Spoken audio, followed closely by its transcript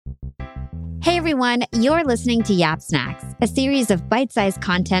Hey everyone, you're listening to Yap Snacks, a series of bite-sized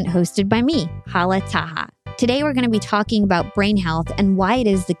content hosted by me, Hala Taha. Today we're going to be talking about brain health and why it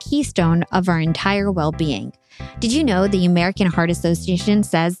is the keystone of our entire well-being. Did you know the American Heart Association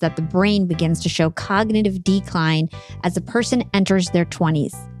says that the brain begins to show cognitive decline as a person enters their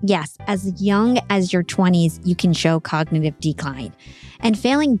 20s? Yes, as young as your 20s, you can show cognitive decline. And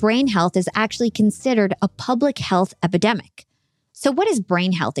failing brain health is actually considered a public health epidemic. So what is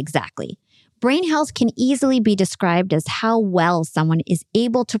brain health exactly? Brain health can easily be described as how well someone is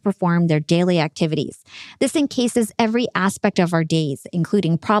able to perform their daily activities. This encases every aspect of our days,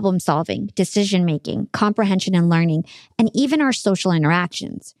 including problem solving, decision making, comprehension and learning, and even our social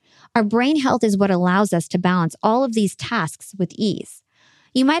interactions. Our brain health is what allows us to balance all of these tasks with ease.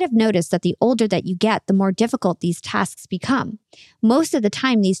 You might have noticed that the older that you get, the more difficult these tasks become. Most of the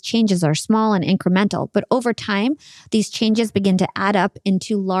time, these changes are small and incremental, but over time, these changes begin to add up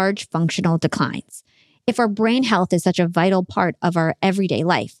into large functional declines. If our brain health is such a vital part of our everyday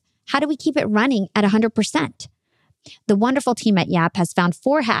life, how do we keep it running at 100%? The wonderful team at Yap has found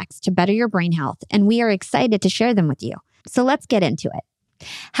 4 hacks to better your brain health, and we are excited to share them with you. So let's get into it.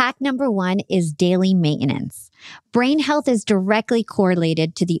 Hack number 1 is daily maintenance. Brain health is directly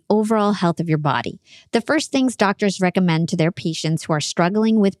correlated to the overall health of your body. The first things doctors recommend to their patients who are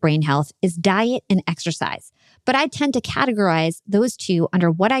struggling with brain health is diet and exercise. But I tend to categorize those two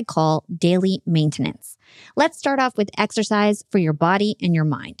under what I call daily maintenance. Let's start off with exercise for your body and your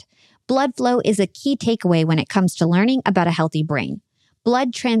mind. Blood flow is a key takeaway when it comes to learning about a healthy brain.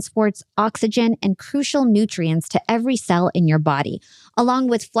 Blood transports oxygen and crucial nutrients to every cell in your body, along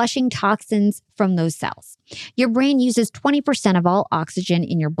with flushing toxins from those cells. Your brain uses 20% of all oxygen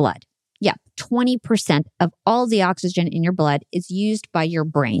in your blood. Yep, 20% of all the oxygen in your blood is used by your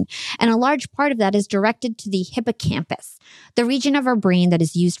brain, and a large part of that is directed to the hippocampus, the region of our brain that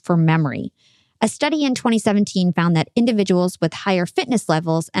is used for memory. A study in 2017 found that individuals with higher fitness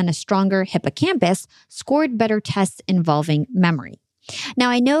levels and a stronger hippocampus scored better tests involving memory. Now,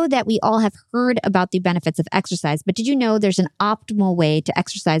 I know that we all have heard about the benefits of exercise, but did you know there's an optimal way to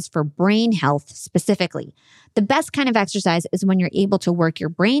exercise for brain health specifically? The best kind of exercise is when you're able to work your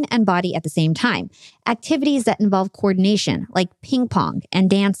brain and body at the same time. Activities that involve coordination, like ping pong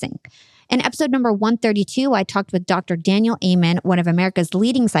and dancing. In episode number 132, I talked with Dr. Daniel Amen, one of America's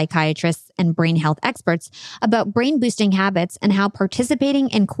leading psychiatrists and brain health experts, about brain-boosting habits and how participating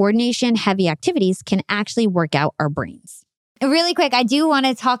in coordination-heavy activities can actually work out our brains. Really quick, I do want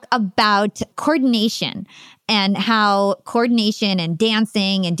to talk about coordination and how coordination and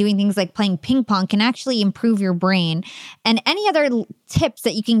dancing and doing things like playing ping pong can actually improve your brain. And any other tips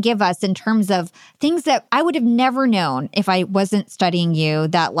that you can give us in terms of things that I would have never known if I wasn't studying you,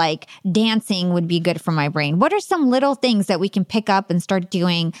 that like dancing would be good for my brain. What are some little things that we can pick up and start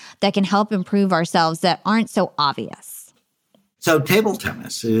doing that can help improve ourselves that aren't so obvious? So table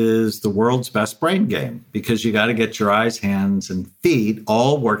tennis is the world's best brain game because you got to get your eyes, hands, and feet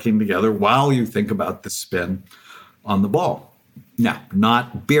all working together while you think about the spin on the ball. Now,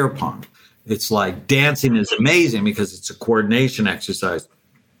 not beer pong. It's like dancing is amazing because it's a coordination exercise,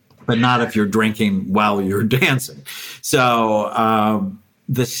 but not if you're drinking while you're dancing. So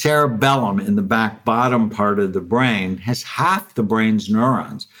the cerebellum in the back bottom part of the brain has half the brain's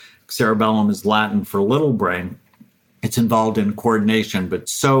neurons. Cerebellum is Latin for little brain. It's involved in coordination, but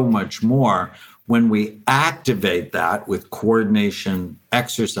so much more. When we activate that with coordination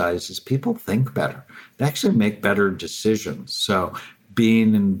exercises, people think better. They actually make better decisions. So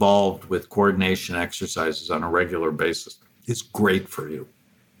being involved with coordination exercises on a regular basis is great for you.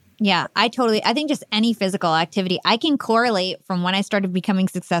 Yeah, I think just any physical activity, I can correlate from when I started becoming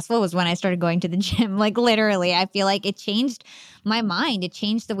successful was when I started going to the gym. Like literally, I feel like it changed my mind. It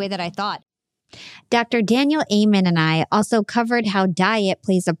changed the way that I thought. Dr. Daniel Amen and I also covered how diet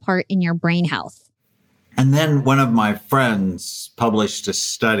plays a part in your brain health. And then one of my friends published a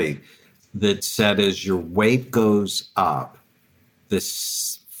study that said as your weight goes up, the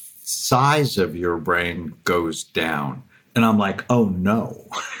size of your brain goes down. And I'm like, oh, no.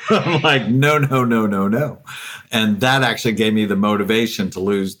 I'm like, no. And that actually gave me the motivation to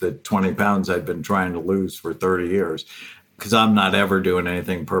lose the 20 pounds I'd been trying to lose for 30 years. Because I'm not ever doing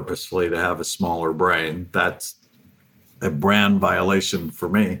anything purposefully to have a smaller brain. That's a brand violation for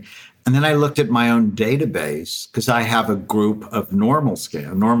me. And then I looked at my own database because I have a group of normal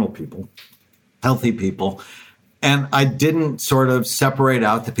people, healthy people. And I didn't sort of separate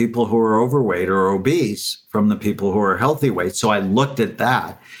out the people who are overweight or obese from the people who are healthy weight. So I looked at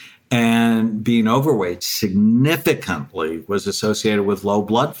that. And being overweight significantly was associated with low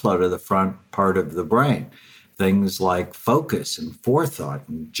blood flow to the front part of the brain. things like focus and forethought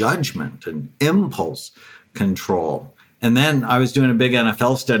and judgment and impulse control. And then I was doing a big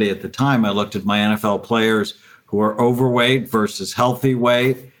NFL study at the time. I looked at my NFL players who are overweight versus healthy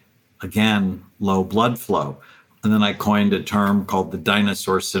weight. Again, low blood flow. And then I coined a term called the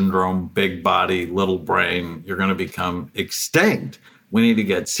dinosaur syndrome, big body, little brain. You're going to become extinct. We need to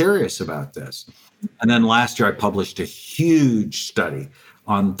get serious about this. And then last year, I published a huge study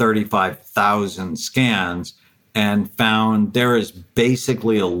on 35,000 scans and found there is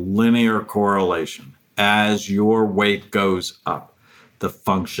basically a linear correlation. As your weight goes up, the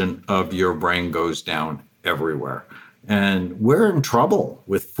function of your brain goes down everywhere. And we're in trouble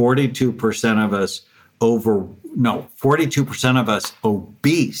with 42% of us 42% of us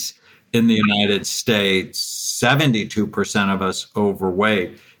obese in the United States, 72% of us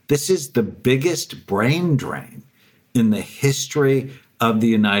overweight. This is the biggest brain drain in the history of the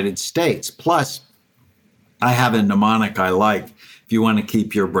United States. Plus, I have a mnemonic I like. If you want to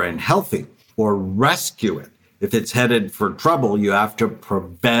keep your brain healthy or rescue it, if it's headed for trouble, you have to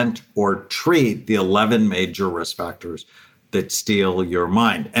prevent or treat the 11 major risk factors that steal your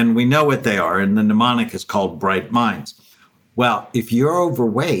mind. And we know what they are, and the mnemonic is called Bright Minds. Well, if you're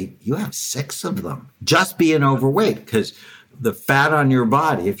overweight, you have 6 of them. Just being overweight, because the fat on your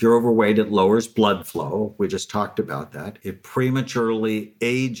body, if you're overweight, it lowers blood flow. We just talked about that. It prematurely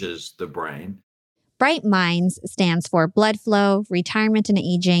ages the brain. Bright Minds stands for blood flow, retirement and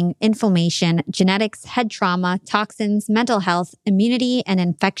aging, inflammation, genetics, head trauma, toxins, mental health, immunity and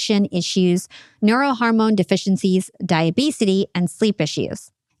infection issues, neurohormone deficiencies, diabetes, and sleep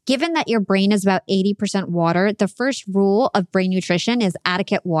issues. Given that your brain is about 80% water, the first rule of brain nutrition is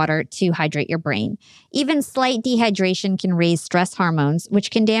adequate water to hydrate your brain. Even slight dehydration can raise stress hormones, which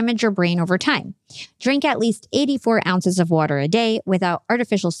can damage your brain over time. Drink at least 84 ounces of water a day without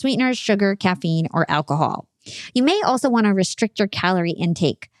artificial sweeteners, sugar, caffeine, or alcohol. You may also want to restrict your calorie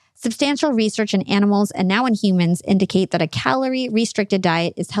intake. Substantial research in animals and now in humans indicate that a calorie-restricted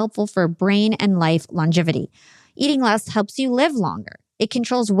diet is helpful for brain and life longevity. Eating less helps you live longer. It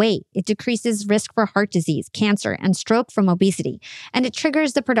controls weight, it decreases risk for heart disease, cancer, and stroke from obesity, and it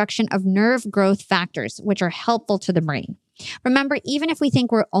triggers the production of nerve growth factors, which are helpful to the brain. Remember, even if we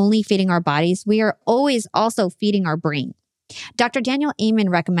think we're only feeding our bodies, we are always also feeding our brain. Dr. Daniel Amen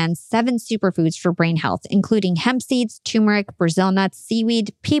recommends 7 superfoods for brain health, including hemp seeds, turmeric, Brazil nuts,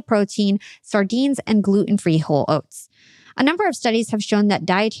 seaweed, pea protein, sardines, and gluten-free whole oats. A number of studies have shown that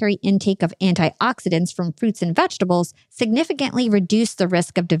dietary intake of antioxidants from fruits and vegetables significantly reduce the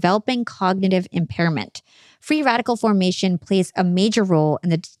risk of developing cognitive impairment. Free radical formation plays a major role in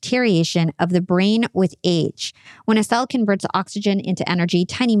the deterioration of the brain with age. When a cell converts oxygen into energy,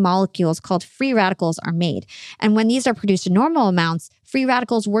 tiny molecules called free radicals are made. And when these are produced in normal amounts, free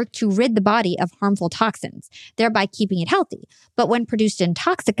radicals work to rid the body of harmful toxins, thereby keeping it healthy. But when produced in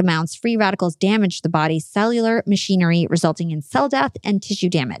toxic amounts, free radicals damage the body's cellular machinery, resulting in cell death and tissue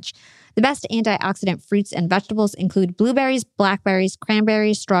damage. The best antioxidant fruits and vegetables include blueberries, blackberries,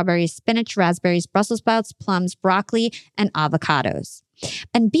 cranberries, strawberries, spinach, raspberries, Brussels sprouts, plums, broccoli, and avocados.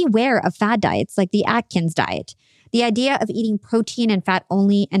 And beware of fad diets like the Atkins diet. The idea of eating protein and fat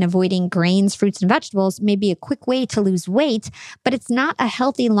only and avoiding grains, fruits, and vegetables may be a quick way to lose weight, but it's not a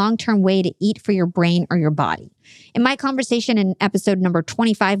healthy long-term way to eat for your brain or your body. In my conversation in episode number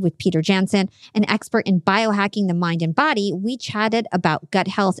 25 with Peter Jansen, an expert in biohacking the mind and body, we chatted about gut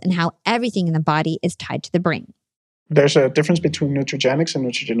health and how everything in the body is tied to the brain. There's a difference between nutrigenics and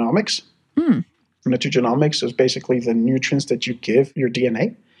nutrigenomics. Nutrigenomics is basically the nutrients that you give your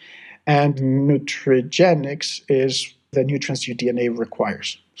DNA. And nutrigenics is the nutrients your DNA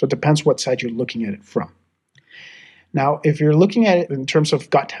requires. So it depends what side you're looking at it from. Now, if you're looking at it in terms of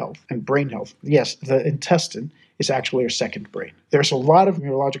gut health and brain health, yes, the intestine is actually our second brain. There's a lot of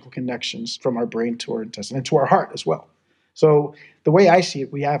neurological connections from our brain to our intestine and to our heart as well. So the way I see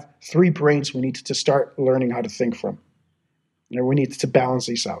it, we have 3 brains we need to start learning how to think from. We need to balance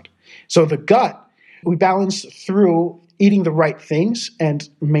these out. So the gut, we balance through eating the right things and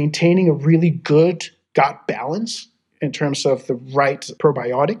maintaining a really good gut balance in terms of the right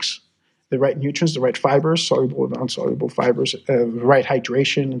probiotics, the right nutrients, the right fibers, soluble and insoluble fibers, the right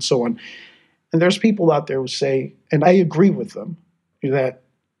hydration, and so on. And there's people out there who say, and I agree with them, that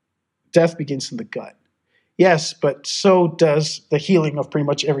death begins in the gut. Yes, but so does the healing of pretty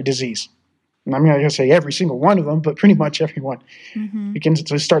much every disease. And I'm not going to say every single one of them, but pretty much everyone begins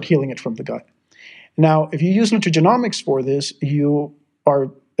to start healing it from the gut. Now, if you use nutrigenomics for this, you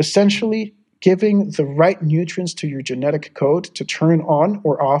are essentially giving the right nutrients to your genetic code to turn on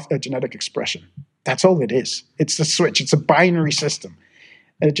or off a genetic expression. That's all it is. It's a switch. It's a binary system.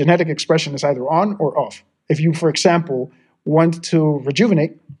 A genetic expression is either on or off. If you, for example, want to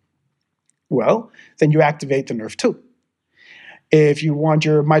rejuvenate, well, then you activate the nerve 2. If you want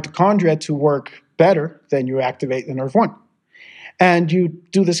your mitochondria to work better, then you activate the nerve 1. And you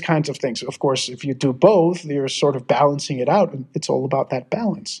do this kinds of things. Of course, if you do both, you're sort of balancing it out, and it's all about that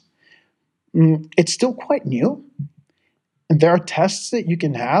balance. It's still quite new, and there are tests that you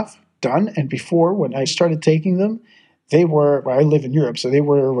can have done. And before, when I started taking them, they were, well, I live in Europe, so they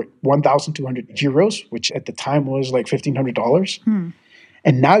were 1,200 euros, which at the time was like $1,500.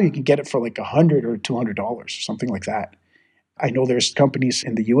 And now you can get it for like $100 or $200, something like that. I know there's companies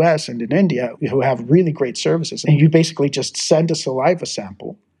in the US and in India who have really great services. And you basically just send a saliva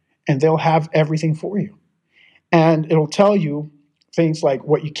sample and they'll have everything for you. And it'll tell you things like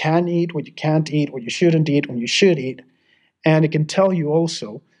what you can eat, what you can't eat, what you shouldn't eat, when you should eat. And it can tell you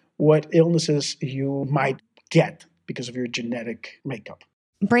also what illnesses you might get because of your genetic makeup.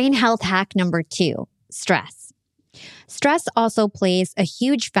 Brain health hack number 2, stress. Stress also plays a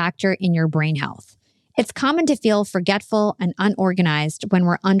huge factor in your brain health. It's common to feel forgetful and unorganized when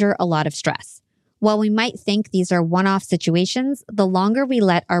we're under a lot of stress. While we might think these are one-off situations, the longer we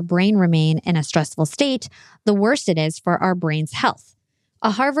let our brain remain in a stressful state, the worse it is for our brain's health.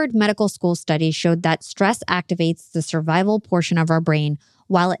 A Harvard Medical School study showed that stress activates the survival portion of our brain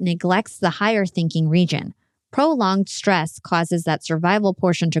while it neglects the higher thinking region. Prolonged stress causes that survival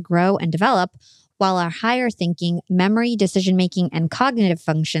portion to grow and develop, while our higher thinking, memory, decision-making, and cognitive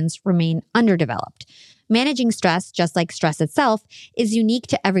functions remain underdeveloped. Managing stress, just like stress itself, is unique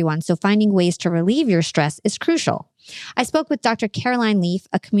to everyone, so finding ways to relieve your stress is crucial. I spoke with Dr. Caroline Leaf,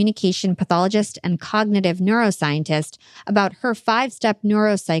 a communication pathologist and cognitive neuroscientist, about her 5-step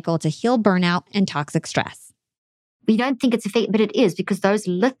neurocycle to heal burnout and toxic stress. We don't think it's effective, but it is, because those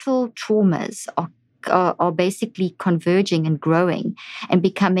little traumas are basically converging and growing and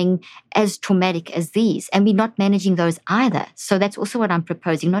becoming as traumatic as these. And we're not managing those either. So that's also what I'm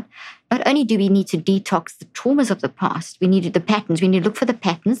proposing. Not only do we need to detox the traumas of the past, we need the patterns. We need to look for the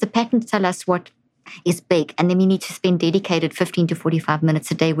patterns. The patterns tell us what is big. And then we need to spend dedicated 15 to 45 minutes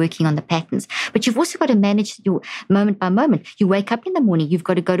a day working on the patterns. But you've also got to manage your moment by moment. You wake up in the morning, you've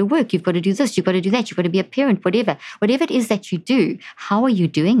got to go to work, you've got to do this, you've got to do that, you've got to be a parent, whatever. Whatever it is that you do, how are you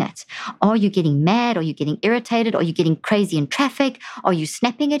doing it? Are you getting mad? Are you getting irritated? Are you getting crazy in traffic? Are you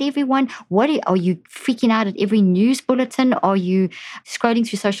snapping at everyone? Are you freaking out at every news bulletin? Are you scrolling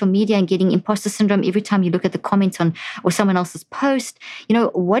through social media and getting imposter syndrome every time you look at the comments on or someone else's post?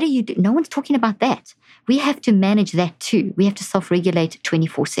 What are you doing? No one's talking about that. We have to manage that too. We have to self-regulate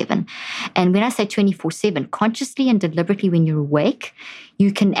 24/7. And when I say 24/7, consciously and deliberately when you're awake,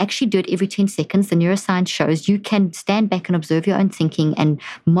 you can actually do it every 10 seconds. The neuroscience shows you can stand back and observe your own thinking and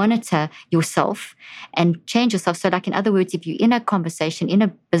monitor yourself and change yourself. So like in other words, if you're in a conversation, in a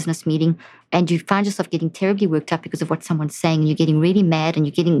business meeting, and you find yourself getting terribly worked up because of what someone's saying, and you're getting really mad and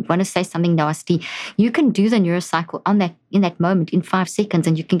want to say something nasty, you can do the neurocycle in that moment in 5 seconds,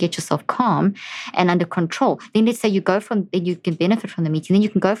 and you can get yourself calm and under control. Then let's say you can benefit from the meeting. Then you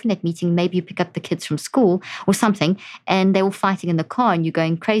can go from that meeting, maybe you pick up the kids from school or something, and they're all fighting in the car, and you're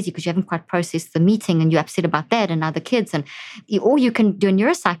going crazy because you haven't quite processed the meeting, and you're upset about that and other kids. Or you can do a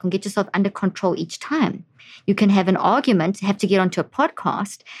neurocycle and get yourself under control each time. You can have an argument, have to get onto a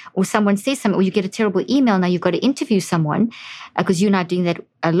podcast, or someone says something, or you get a terrible email. Now you've got to interview someone because you're not doing that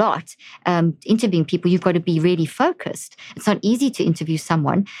a lot. Interviewing people, you've got to be really focused. It's not easy to interview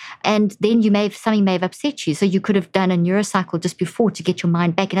someone. And then something may have upset you. So you could have done a neurocycle just before to get your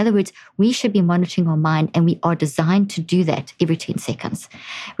mind back. In other words, we should be monitoring our mind, and we are designed to do that every 10 seconds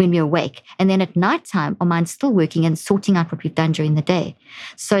when we're awake. And then at nighttime, our mind's still working and sorting out what we've done during the day.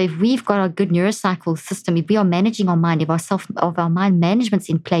 So if we've got a good neurocycle system, if we are managing our mind, if our mind management's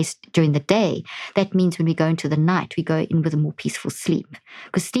in place during the day, that means when we go into the night, we go in with a more peaceful sleep.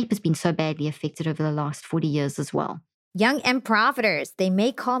 Because sleep has been so badly affected over the last 40 years as well. Young and profiters, they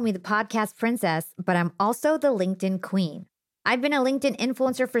may call me the podcast princess, but I'm also the LinkedIn queen. I've been a LinkedIn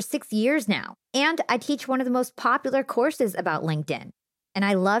influencer for 6 years now, and I teach one of the most popular courses about LinkedIn. And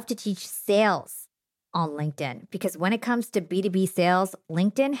I love to teach sales on LinkedIn because when it comes to B2B sales,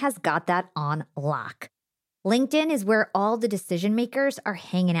 LinkedIn has got that on lock. LinkedIn is where all the decision makers are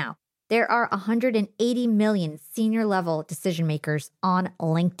hanging out. There are 180 million senior level decision makers on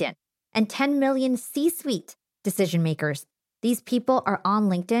LinkedIn and 10 million C-suite decision makers. These people are on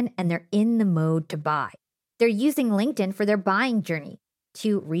LinkedIn and they're in the mode to buy. They're using LinkedIn for their buying journey,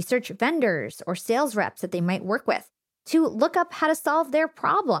 to research vendors or sales reps that they might work with, to look up how to solve their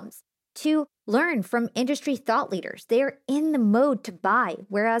problems, to learn from industry thought leaders. They are in the mode to buy,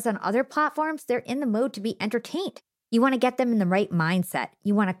 whereas on other platforms, they're in the mode to be entertained. You want to get them in the right mindset.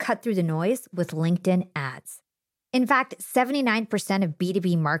 You want to cut through the noise with LinkedIn ads. In fact, 79% of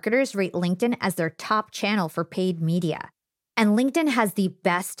B2B marketers rate LinkedIn as their top channel for paid media. And LinkedIn has the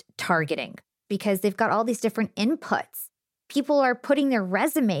best targeting because they've got all these different inputs. People are putting their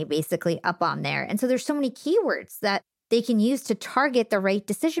resume basically up on there. And so there's so many keywords that they can use to target the right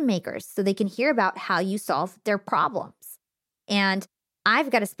decision makers so they can hear about how you solve their problems. And I've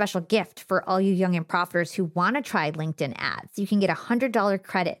got a special gift for all you young and profiters who want to try LinkedIn ads. You can get a $100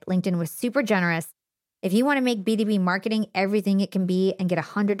 credit. LinkedIn was super generous. If you want to make B2B marketing everything it can be and get a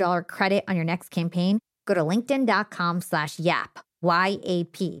 $100 credit on your next campaign, go to linkedin.com/yap,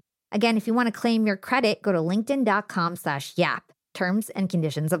 Y-A-P. Again, if you want to claim your credit, go to linkedin.com/yap. Terms and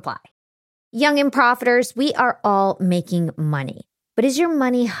conditions apply. Young and profiters, we are all making money. But is your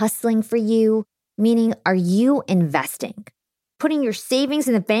money hustling for you? Meaning, are you investing? Putting your savings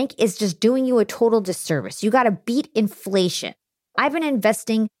in the bank is just doing you a total disservice. You got to beat inflation. I've been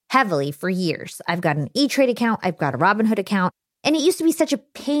investing heavily for years. I've got an E-Trade account. I've got a Robinhood account. And it used to be such a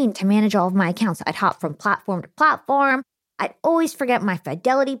pain to manage all of my accounts. I'd hop from platform to platform. I'd always forget my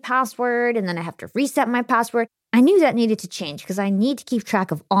Fidelity password, and then I have to reset my password. I knew that needed to change because I need to keep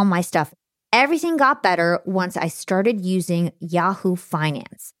track of all my stuff. Everything got better once I started using Yahoo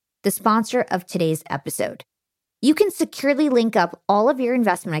Finance, the sponsor of today's episode. You can securely link up all of your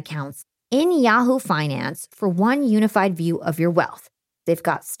investment accounts in Yahoo Finance for one unified view of your wealth. They've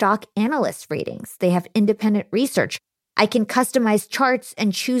got stock analyst ratings. They have independent research. I can customize charts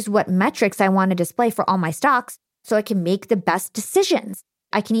and choose what metrics I want to display for all my stocks so I can make the best decisions.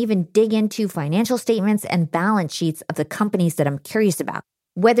 I can even dig into financial statements and balance sheets of the companies that I'm curious about.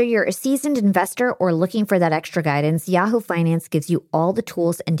 Whether you're a seasoned investor or looking for that extra guidance, Yahoo Finance gives you all the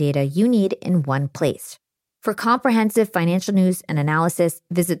tools and data you need in one place. For comprehensive financial news and analysis,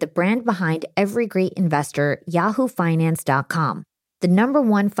 visit the brand behind every great investor, yahoofinance.com, the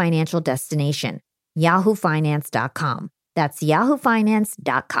 #1 financial destination, yahoofinance.com. That's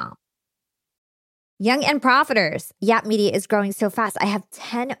yahoofinance.com. Young and profiters, Yap Media is growing so fast. I have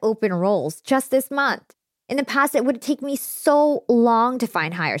 10 open roles just this month. In the past, it would take me so long to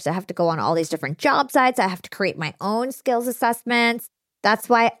find hires. I have to go on all these different job sites. I have to create my own skills assessments. That's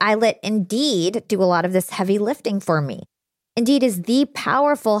why I let Indeed do a lot of this heavy lifting for me. Indeed is the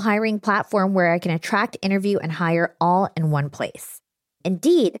powerful hiring platform where I can attract, interview, and hire all in one place.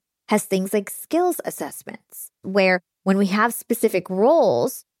 Indeed has things like skills assessments, where when we have specific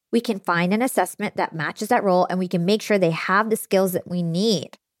roles, we can find an assessment that matches that role and we can make sure they have the skills that we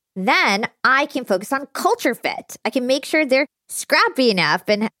need. Then I can focus on culture fit. I can make sure they're scrappy enough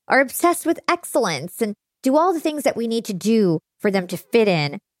and are obsessed with excellence and do all the things that we need to do for them to fit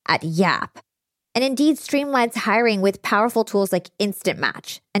in at Yap. And Indeed streamlines hiring with powerful tools like Instant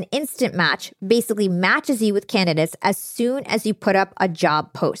Match. An Instant Match basically matches you with candidates as soon as you put up a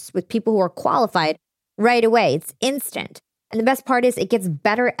job post with people who are qualified right away. It's instant. And the best part is it gets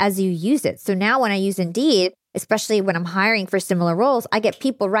better as you use it. So now when I use Indeed, especially when I'm hiring for similar roles, I get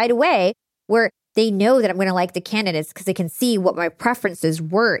people right away where they know that I'm going to like the candidates because they can see what my preferences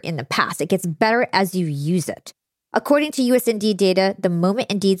were in the past. It gets better as you use it. According to US Indeed data, the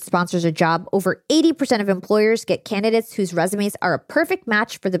moment Indeed sponsors a job, over 80% of employers get candidates whose resumes are a perfect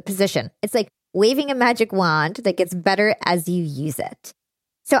match for the position. It's like waving a magic wand that gets better as you use it.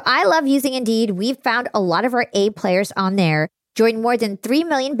 So I love using Indeed. We've found a lot of our A players on there. Join more than 3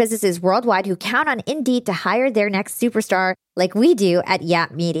 million businesses worldwide who count on Indeed to hire their next superstar like we do at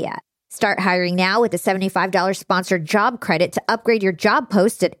Yap Media. Start hiring now with a $75 sponsored job credit to upgrade your job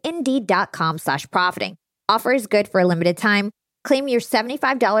post at Indeed.com/profiting. Offer is good for a limited time. Claim your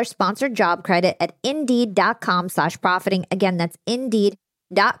 $75 sponsored job credit at Indeed.com/profiting. Again, that's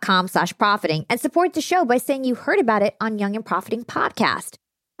Indeed.com/profiting. And support the show by saying you heard about it on Young and Profiting Podcast.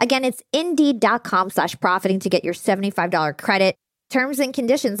 Again, it's Indeed.com/profiting to get your $75 credit. Terms and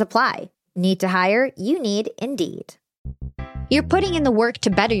conditions apply. Need to hire? You need Indeed. You're putting in the work to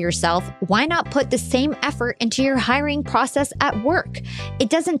better yourself. Why not put the same effort into your hiring process at work? It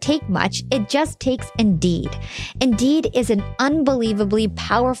doesn't take much. It just takes Indeed. Indeed is an unbelievably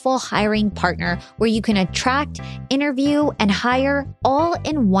powerful hiring partner where you can attract, interview, and hire all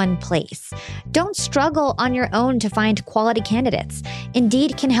in one place. Don't struggle on your own to find quality candidates.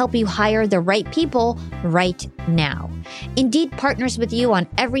 Indeed can help you hire the right people right now. Indeed partners with you on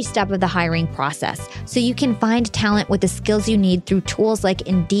every step of the hiring process so you can find talent with the skills you need through tools like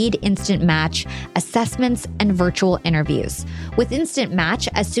Indeed Instant Match, assessments, and virtual interviews. With Instant Match,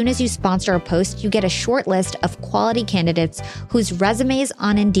 as soon as you sponsor a post, you get a short list of quality candidates whose resumes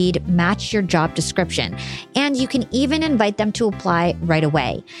on Indeed match your job description, and you can even invite them to apply right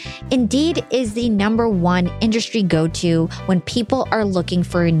away. Indeed is the #1 industry go-to when people are looking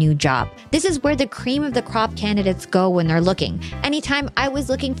for a new job. This is where the cream of the crop candidates go when they're looking. Anytime I was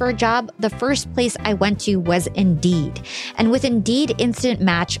looking for a job, the first place I went to was Indeed. And with Indeed Instant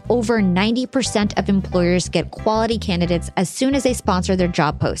Match, over 90% of employers get quality candidates as soon as they sponsor their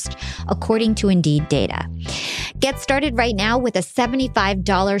job post, according to Indeed data. Get started right now with a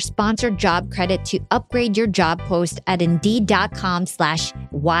 $75 sponsored job credit to upgrade your job post at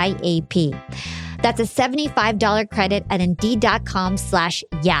Indeed.com/YAP. That's a $75 credit at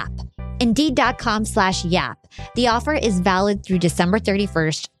Indeed.com/YAP. Indeed.com/YAP. The offer is valid through December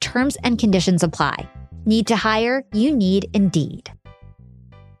 31st. Terms and conditions apply. Need to hire? You need Indeed.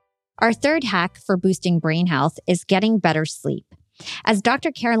 Our third hack for boosting brain health is getting better sleep. As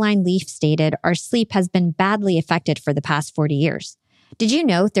Dr. Caroline Leaf stated, our sleep has been badly affected for the past 40 years. Did you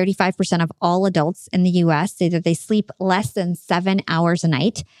know 35% of all adults in the US say that they sleep less than 7 hours a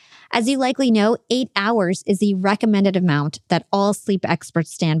night? As you likely know, 8 hours is the recommended amount that all sleep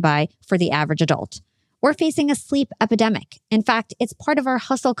experts stand by for the average adult. We're facing a sleep epidemic. In fact, it's part of our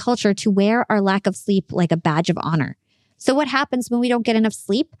hustle culture to wear our lack of sleep like a badge of honor. So what happens when we don't get enough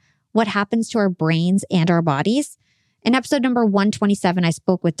sleep? What happens to our brains and our bodies? In episode number 127, I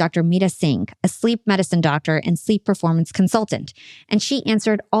spoke with Dr. Meeta Singh, a sleep medicine doctor and sleep performance consultant, and she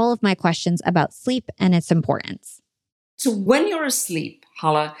answered all of my questions about sleep and its importance. So when you're asleep,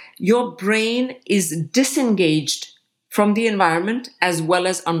 Hala, your brain is disengaged from the environment as well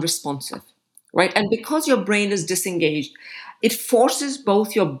as unresponsive, right? And because your brain is disengaged, it forces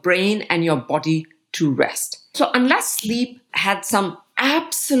both your brain and your body to rest. So unless sleep had some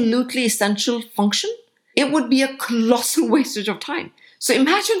absolutely essential function, it would be a colossal wastage of time. So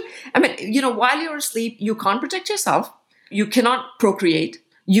imagine, while you're asleep, you can't protect yourself. You cannot procreate.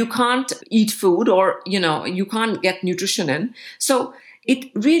 You can't eat food or, you can't get nutrition in. So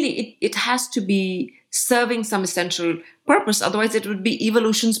it has to be serving some essential purpose. Otherwise, it would be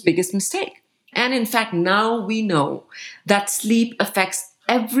evolution's biggest mistake. And in fact, now we know that sleep affects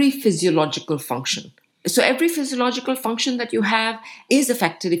every physiological function. So every physiological function that you have is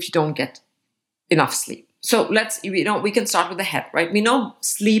affected if you don't get enough sleep. So we can start with the head, right? We know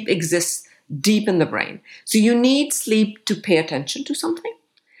sleep exists deep in the brain. So you need sleep to pay attention to something,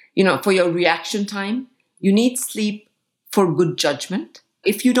 for your reaction time. You need sleep for good judgment.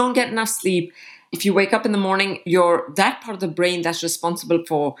 If you don't get enough sleep, if you wake up in the morning, that part of the brain that's responsible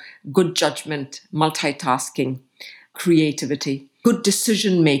for good judgment, multitasking, creativity, good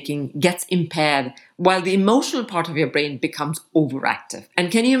decision-making gets impaired, while the emotional part of your brain becomes overactive.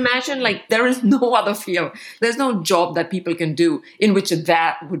 And can you imagine, there is no other field, there's no job that people can do in which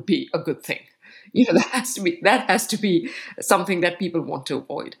that would be a good thing. That has to be something that people want to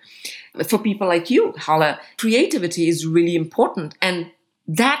avoid. For people like you, Hala, creativity is really important. And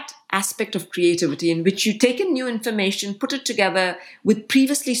that aspect of creativity in which you take in new information, put it together with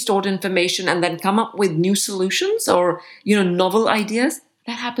previously stored information, and then come up with new solutions or, novel ideas,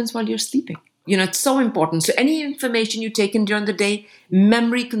 that happens while you're sleeping. It's so important. So any information you take in during the day,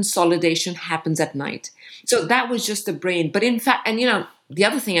 memory consolidation happens at night. So that was just the brain. But in fact, the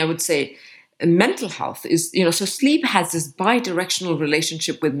other thing I would say, mental health is, so sleep has this bi-directional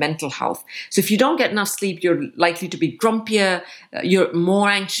relationship with mental health. So if you don't get enough sleep, you're likely to be grumpier, you're more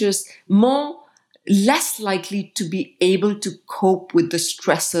anxious, less likely to be able to cope with the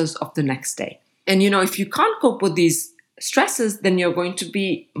stresses of the next day. And, if you can't cope with these stresses, then you're going to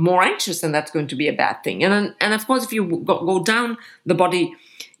be more anxious, and that's going to be a bad thing. And of course, if you go down the body,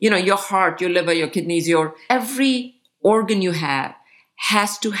 your heart, your liver, your kidneys, every organ you have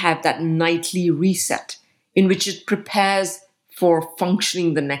has to have that nightly reset in which it prepares for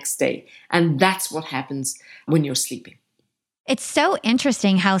functioning the next day. And that's what happens when you're sleeping. It's so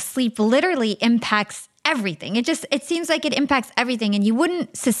interesting how sleep literally impacts everything. It seems like it impacts everything. And you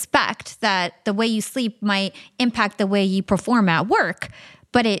wouldn't suspect that the way you sleep might impact the way you perform at work,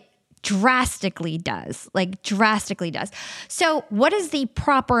 but it drastically does. So what is the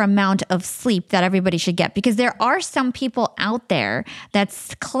proper amount of sleep that everybody should get? Because there are some people out there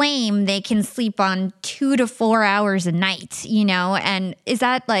that claim they can sleep on 2 to 4 hours a night, and is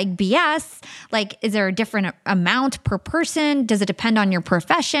that BS? Is there a different amount per person? Does it depend on your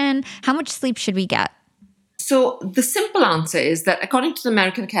profession? How much sleep should we get? So the simple answer is that according to the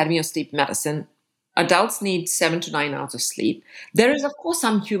American Academy of Sleep Medicine, adults need 7 to 9 hours of sleep. There is, of course,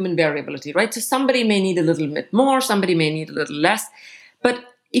 some human variability, right? So somebody may need a little bit more, somebody may need a little less. But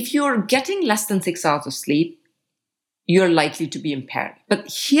if you're getting less than 6 hours of sleep, you're likely to be impaired.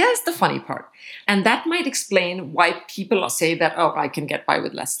 But here's the funny part, and that might explain why people say that, oh, I can get by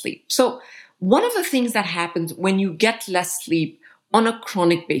with less sleep. So one of the things that happens when you get less sleep on a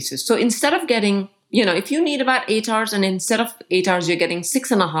chronic basis, so instead of getting, if you need about 8 hours, and instead of 8 hours, you're getting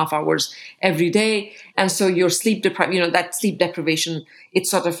 6.5 hours every day. And so your sleep that sleep deprivation, it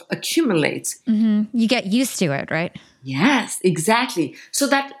sort of accumulates. Mm-hmm. You get used to it, right? Yes, exactly. So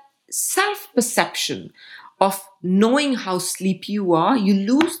that self-perception of knowing how sleepy you are, you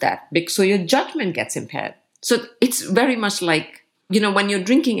lose that. So your judgment gets impaired. So it's very much like, when you're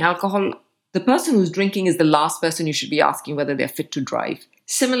drinking alcohol, the person who's drinking is the last person you should be asking whether they're fit to drive.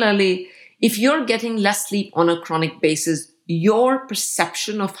 Similarly, if you're getting less sleep on a chronic basis, your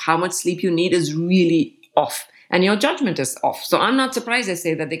perception of how much sleep you need is really off, and your judgment is off. So I'm not surprised they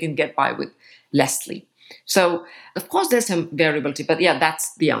say that they can get by with less sleep. So of course there's some variability, but yeah,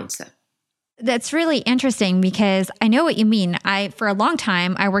 that's the answer. That's really interesting because I know what you mean. For a long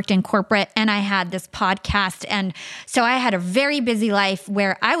time, I worked in corporate and I had this podcast. And so I had a very busy life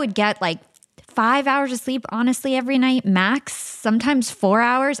where I would get like 5 hours of sleep, honestly, every night, max, sometimes 4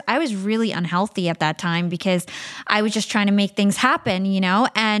 hours. I was really unhealthy at that time because I was just trying to make things happen,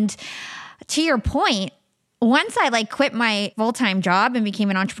 And to your point, once I quit my full-time job and became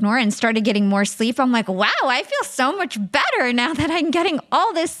an entrepreneur and started getting more sleep, I'm like, wow, I feel so much better now that I'm getting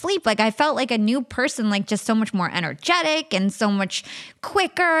all this sleep. I felt like a new person, just so much more energetic and so much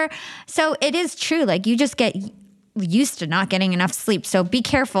quicker. So it is true. You just get used to not getting enough sleep. So be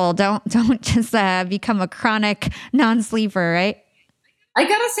careful. Don't just become a chronic non-sleeper, right? I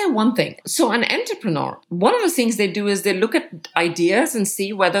gotta say one thing. So an entrepreneur, one of the things they do is they look at ideas and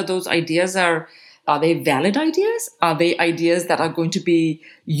see whether those ideas are they valid ideas? Are they ideas that are going to be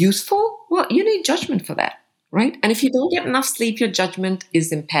useful? Well, you need judgment for that, right? And if you don't get enough sleep, your judgment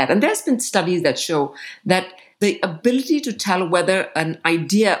is impaired. And there's been studies that show that the ability to tell whether an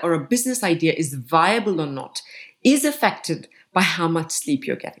idea or a business idea is viable or not is affected by how much sleep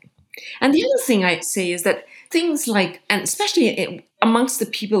you're getting. And the other thing I say is that things like, and especially amongst the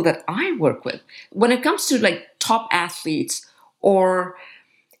people that I work with, when it comes to top athletes or,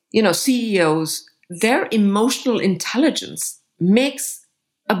 CEOs, their emotional intelligence makes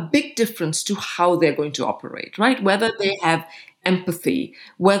a big difference to how they're going to operate, right? Whether they have empathy,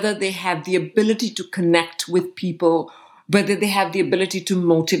 whether they have the ability to connect with people, whether they have the ability to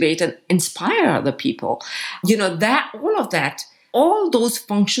motivate and inspire other people. All those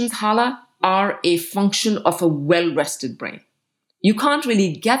functions, Hala, are a function of a well-rested brain. You can't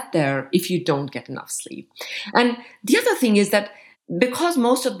really get there if you don't get enough sleep. And the other thing is that because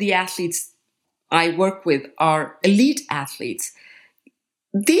most of the athletes I work with are elite athletes,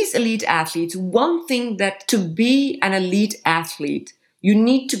 these elite athletes, one thing that to be an elite athlete, you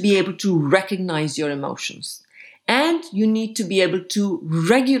need to be able to recognize your emotions. And you need to be able to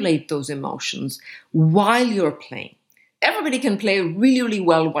regulate those emotions while you're playing. Everybody can play really, really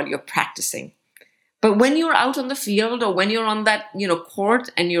well while you're practicing. But when you're out on the field or when you're on that, court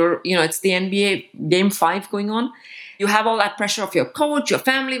and it's the NBA Game 5 going on, you have all that pressure of your coach, your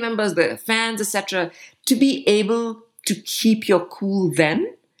family members, the fans, etc. To be able to keep your cool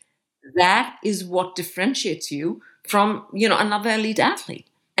then, that is what differentiates you from, another elite athlete.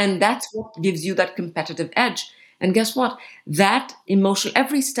 And that's what gives you that competitive edge. And guess what?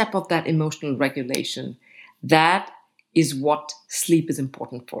 Every step of that emotional regulation, that is what sleep is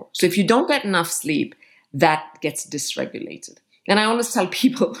important for. So if you don't get enough sleep, that gets dysregulated. And I always tell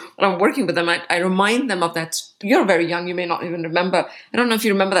people when I'm working with them, I remind them of that. You're very young, you may not even remember. I don't know if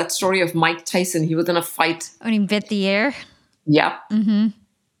you remember that story of Mike Tyson. He was in a fight. When he bit the ear? Yeah. Mm-hmm.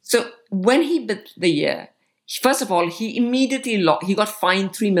 So when he bit the ear, first of all, he immediately he got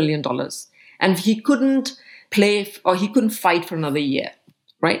fined $3 million. And he couldn't play or he couldn't fight for another year,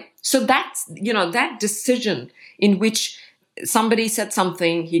 right? So that's, that decision in which somebody said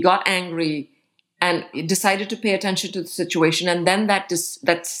something, he got angry, and decided to pay attention to the situation. And then that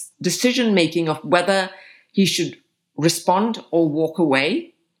decision-making of whether he should respond or walk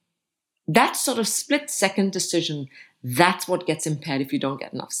away, that sort of split-second decision, that's what gets impaired if you don't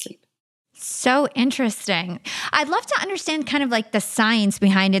get enough sleep. So interesting. I'd love to understand kind of the science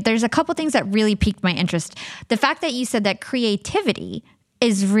behind it. There's a couple things that really piqued my interest. The fact that you said that creativity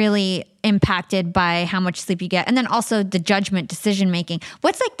is really impacted by how much sleep you get. And then also the judgment, decision-making.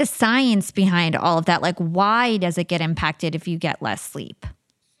 What's the science behind all of that? Why does it get impacted if you get less sleep?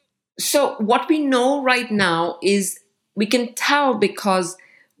 So what we know right now is we can tell because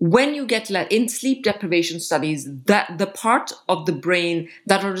when you get in sleep deprivation studies, that the part of the brain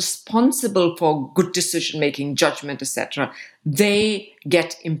that are responsible for good decision making, judgment, etc., they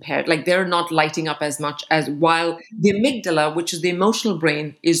get impaired. Like they're not lighting up as much as while the amygdala, which is the emotional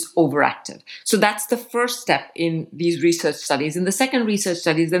brain, is overactive. So that's the first step in these research studies. In the second research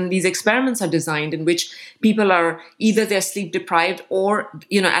studies, then these experiments are designed in which people are either they're sleep deprived or,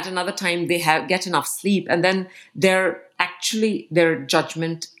 at another time they get enough sleep, and then their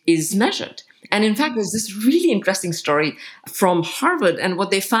judgment is measured. And in fact, there's this really interesting story from Harvard. And what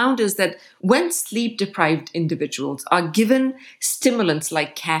they found is that when sleep-deprived individuals are given stimulants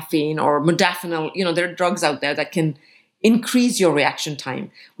like caffeine or modafinil, there are drugs out there that can increase your reaction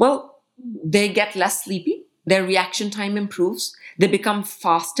time. Well, they get less sleepy. Their reaction time improves. They become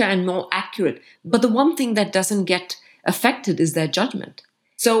faster and more accurate. But the one thing that doesn't get affected is their judgment.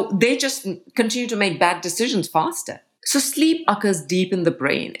 So they just continue to make bad decisions faster. So sleep occurs deep in the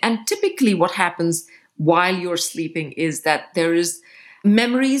brain. And typically what happens while you're sleeping is that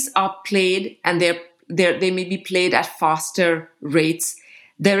memories are played, and they may be played at faster rates.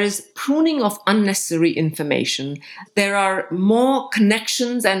 There is pruning of unnecessary information. There are more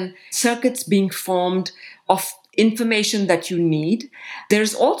connections and circuits being formed of information that you need.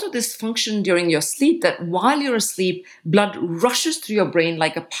 There's also this function during your sleep that while you're asleep, blood rushes through your brain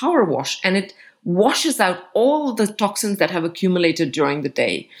like a power wash, and it washes out all the toxins that have accumulated during the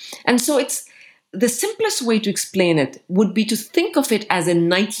day. And so it's the simplest way to explain it would be to think of it as a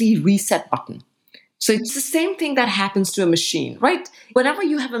nightly reset button. So it's the same thing that happens to a machine, right? Whenever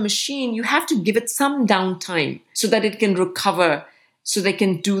you have a machine, you have to give it some downtime so that it can recover, so they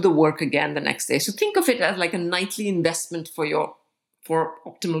can do the work again the next day. So think of it as like a nightly investment for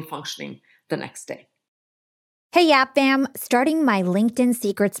optimal functioning the next day. Hey, Yap Fam, starting my LinkedIn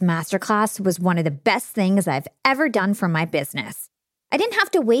Secrets Masterclass was one of the best things I've ever done for my business. I didn't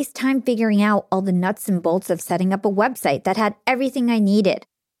have to waste time figuring out all the nuts and bolts of setting up a website that had everything I needed,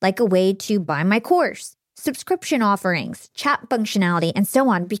 like a way to buy my course, subscription offerings, chat functionality, and so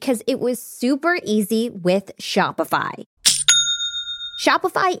on, because it was super easy with Shopify.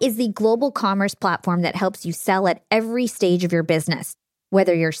 Shopify is the global commerce platform that helps you sell at every stage of your business.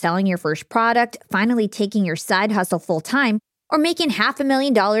 Whether you're selling your first product, finally taking your side hustle full-time, or making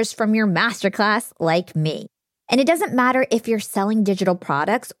 $500,000 from your masterclass like me. And it doesn't matter if you're selling digital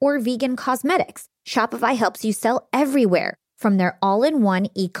products or vegan cosmetics. Shopify helps you sell everywhere, from their all-in-one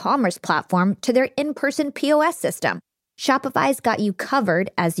e-commerce platform to their in-person POS system. Shopify's got you covered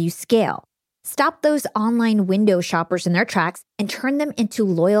as you scale. Stop those online window shoppers in their tracks and turn them into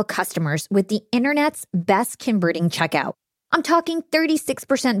loyal customers with the internet's best converting checkout. I'm talking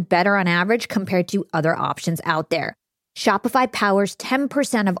 36% better on average compared to other options out there. Shopify powers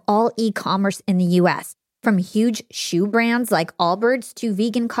 10% of all e-commerce in the US, from huge shoe brands like Allbirds to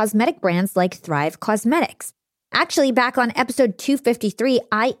vegan cosmetic brands like Thrive Cosmetics. Actually, back on episode 253,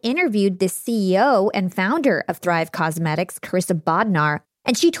 I interviewed the CEO and founder of Thrive Cosmetics, Carissa Bodnar,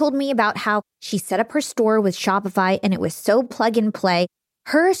 and she told me about how she set up her store with Shopify and it was so plug and play.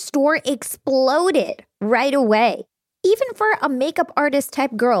 Her store exploded right away. Even for a makeup artist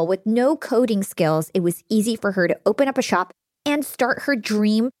type girl with no coding skills, it was easy for her to open up a shop and start her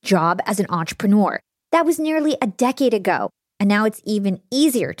dream job as an entrepreneur. That was nearly a decade ago. And now it's even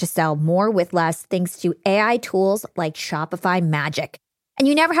easier to sell more with less thanks to AI tools like Shopify Magic. And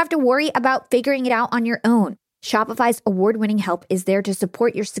you never have to worry about figuring it out on your own. Shopify's award-winning help is there to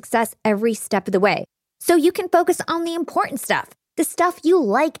support your success every step of the way. So you can focus on the important stuff, the stuff you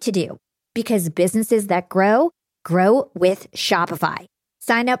like to do. Because businesses that grow with Shopify.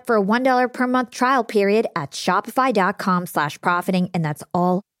 Sign up for a $1 per month trial period at shopify.com/profiting, and that's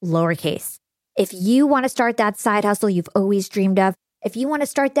all lowercase. If you want to start that side hustle you've always dreamed of, if you want to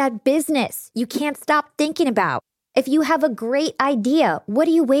start that business you can't stop thinking about, if you have a great idea, what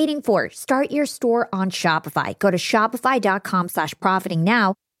are you waiting for? Start your store on Shopify. Go to shopify.com/profiting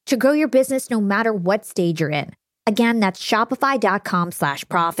now to grow your business no matter what stage you're in. Again, that's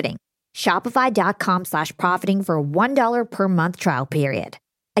shopify.com/profiting. Shopify.com/profiting for a $1 per month trial period.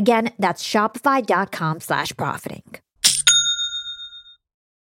 Again, that's shopify.com/profiting.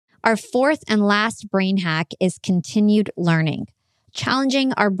 Our fourth and last brain hack is continued learning.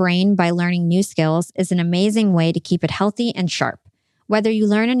 Challenging our brain by learning new skills is an amazing way to keep it healthy and sharp. Whether you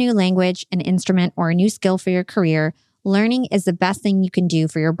learn a new language, an instrument, or a new skill for your career, learning is the best thing you can do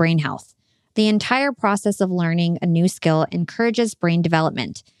for your brain health. The entire process of learning a new skill encourages brain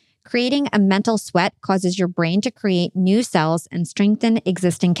development. Creating a mental sweat causes your brain to create new cells and strengthen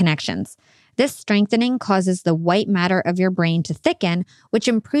existing connections. This strengthening causes the white matter of your brain to thicken, which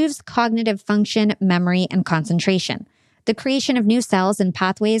improves cognitive function, memory, and concentration. The creation of new cells and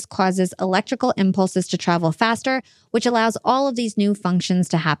pathways causes electrical impulses to travel faster, which allows all of these new functions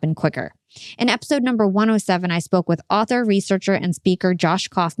to happen quicker. In episode number 107, I spoke with author, researcher, and speaker Josh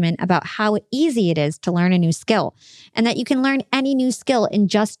Kaufman about how easy it is to learn a new skill, and that you can learn any new skill in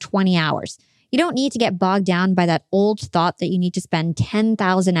just 20 hours. You don't need to get bogged down by that old thought that you need to spend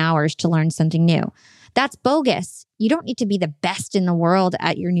 10,000 hours to learn something new. That's bogus. You don't need to be the best in the world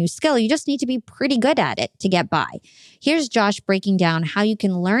at your new skill. You just need to be pretty good at it to get by. Here's Josh breaking down how you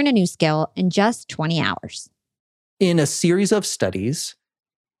can learn a new skill in just 20 hours. In a series of studies,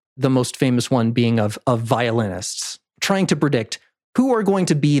 the most famous one being of violinists, trying to predict who are going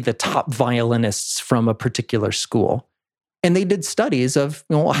to be the top violinists from a particular school. And they did studies of,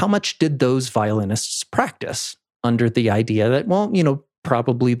 how much did those violinists practice, under the idea that,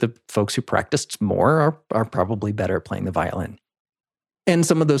 probably the folks who practiced more are probably better at playing the violin. And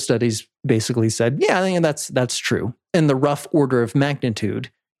some of those studies basically said, that's true. And the rough order of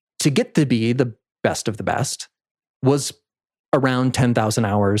magnitude to get to be the best of the best was around 10,000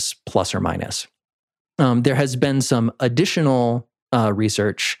 hours plus or minus. There has been some additional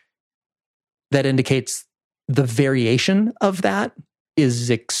research that indicates the variation of that is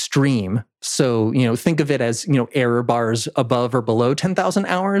extreme. So, think of it as, error bars above or below 10,000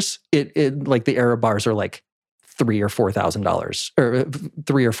 hours. It like the error bars are like $3,000 or $4,000 or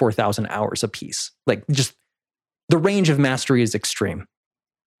 3,000 or 4,000 hours a piece. Like, just the range of mastery is extreme.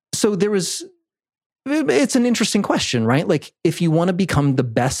 So it's an interesting question, right? Like, if you want to become the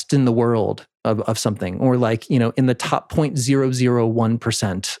best in the world of something, or like, in the top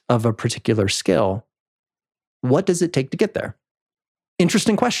 0.001% of a particular skill, what does it take to get there?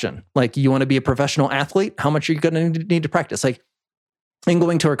 Interesting question. Like, you want to be a professional athlete? How much are you going to need to practice? Like, in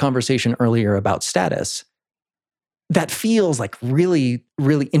going to our conversation earlier about status, that feels like really,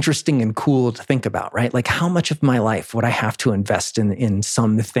 really interesting and cool to think about, right? Like, how much of my life would I have to invest in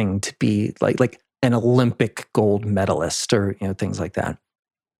something to be like an Olympic gold medalist, or things like that?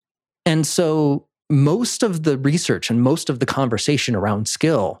 And so most of the research and most of the conversation around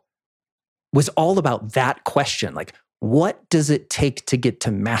skill was all about that question. Like, what does it take to get to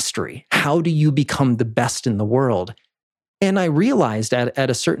mastery? How do you become the best in the world? And I realized at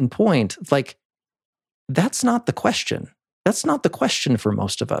a certain point, like, that's not the question. That's not the question for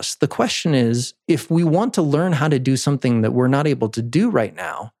most of us. The question is, if we want to learn how to do something that we're not able to do right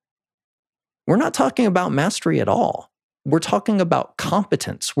now, we're not talking about mastery at all. We're talking about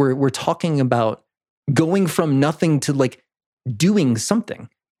competence. We're talking about going from nothing to like doing something.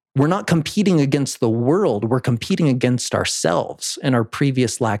 We're not competing against the world. We're competing against ourselves and our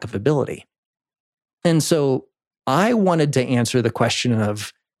previous lack of ability. And so I wanted to answer the question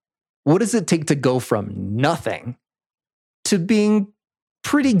of, what does it take to go from nothing to being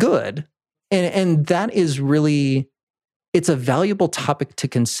pretty good? And that is really, it's a valuable topic to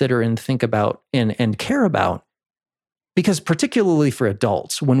consider and think about and care about. Because particularly for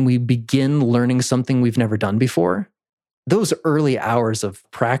adults, when we begin learning something we've never done before, those early hours of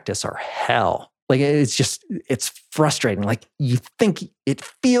practice are hell. Like, it's frustrating. Like, you think it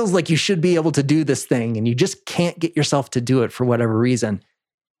feels like you should be able to do this thing, and you just can't get yourself to do it for whatever reason.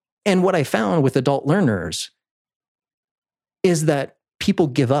 And what I found with adult learners is that people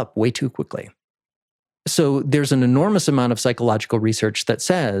give up way too quickly. So there's an enormous amount of psychological research that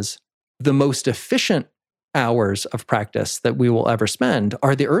says the most efficient hours of practice that we will ever spend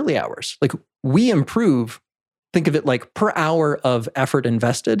are the early hours. Like, we improve, think of it like per hour of effort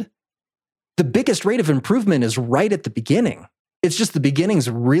invested, the biggest rate of improvement is right at the beginning. It's just the beginning's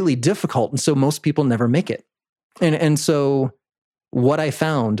really difficult. And so most people never make it. And so what I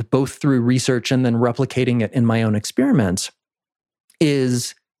found, both through research and then replicating it in my own experiments,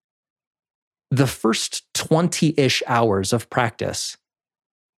 is the first 20-ish hours of practice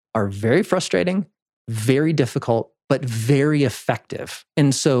are very frustrating, very difficult, but very effective.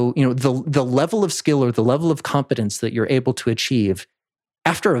 And so, the level of skill or the level of competence that you're able to achieve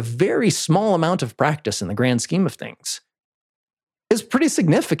after a very small amount of practice in the grand scheme of things is pretty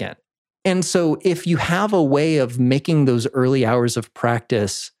significant. And so if you have a way of making those early hours of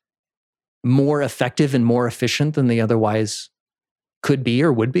practice more effective and more efficient than they otherwise could be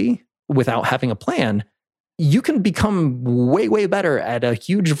or would be without having a plan, you can become way, way better at a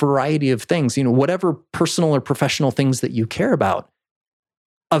huge variety of things, whatever personal or professional things that you care about.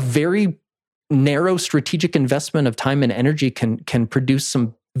 A very narrow strategic investment of time and energy can produce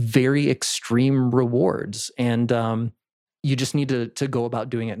some very extreme rewards. And you just need to go about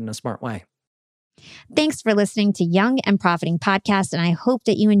doing it in a smart way. Thanks for listening to Young and Profiting Podcast, and I hope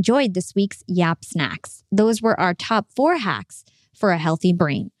that you enjoyed this week's Yap Snacks. Those were our top 4 hacks for a healthy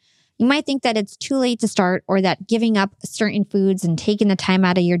brain. You might think that it's too late to start or that giving up certain foods and taking the time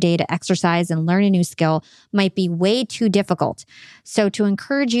out of your day to exercise and learn a new skill might be way too difficult. So to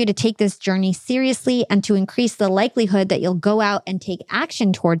encourage you to take this journey seriously and to increase the likelihood that you'll go out and take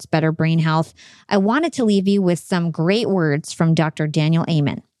action towards better brain health, I wanted to leave you with some great words from Dr. Daniel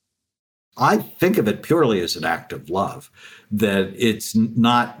Amen. I think of it purely as an act of love, that it's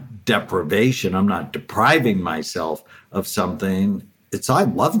not deprivation. I'm not depriving myself of something. It's I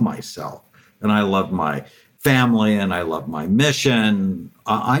love myself and I love my family and I love my mission.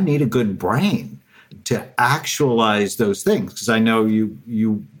 I need a good brain to actualize those things, because I know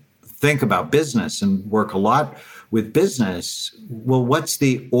you think about business and work a lot with business. Well, what's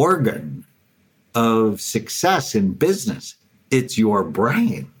the organ of success in business? It's your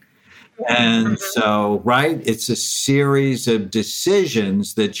brain. And so, right, it's a series of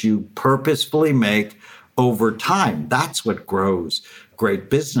decisions that you purposefully make over time. That's what grows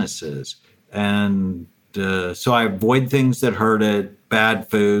great businesses. And so I avoid things that hurt it, bad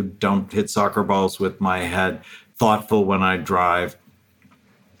food, don't hit soccer balls with my head, thoughtful when I drive.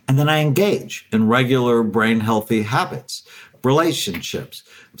 And then I engage in regular brain healthy habits, relationships,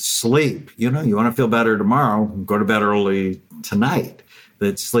 sleep. You want to feel better tomorrow, go to bed early tonight.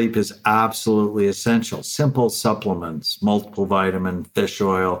 That sleep is absolutely essential. Simple supplements, multiple vitamin, fish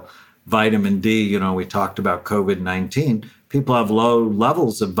oil, vitamin D. We talked about COVID-19. People have low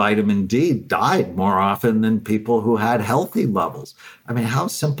levels of vitamin D died more often than people who had healthy levels. I mean, how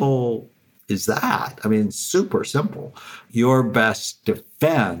simple is that? I mean, super simple. Your best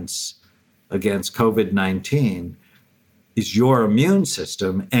defense against COVID-19 is your immune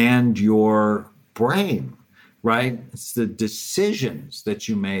system and your brain. Right? It's the decisions that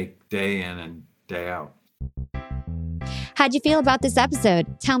you make day in and day out. How'd you feel about this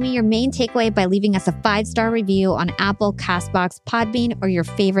episode? Tell me your main takeaway by leaving us a 5-star review on Apple, CastBox, Podbean, or your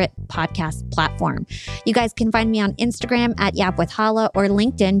favorite podcast platform. You guys can find me on Instagram at Yap with Hala or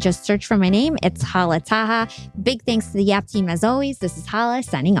LinkedIn. Just search for my name. It's Hala Taha. Big thanks to the Yap team as always. This is Hala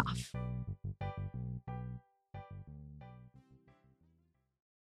signing off.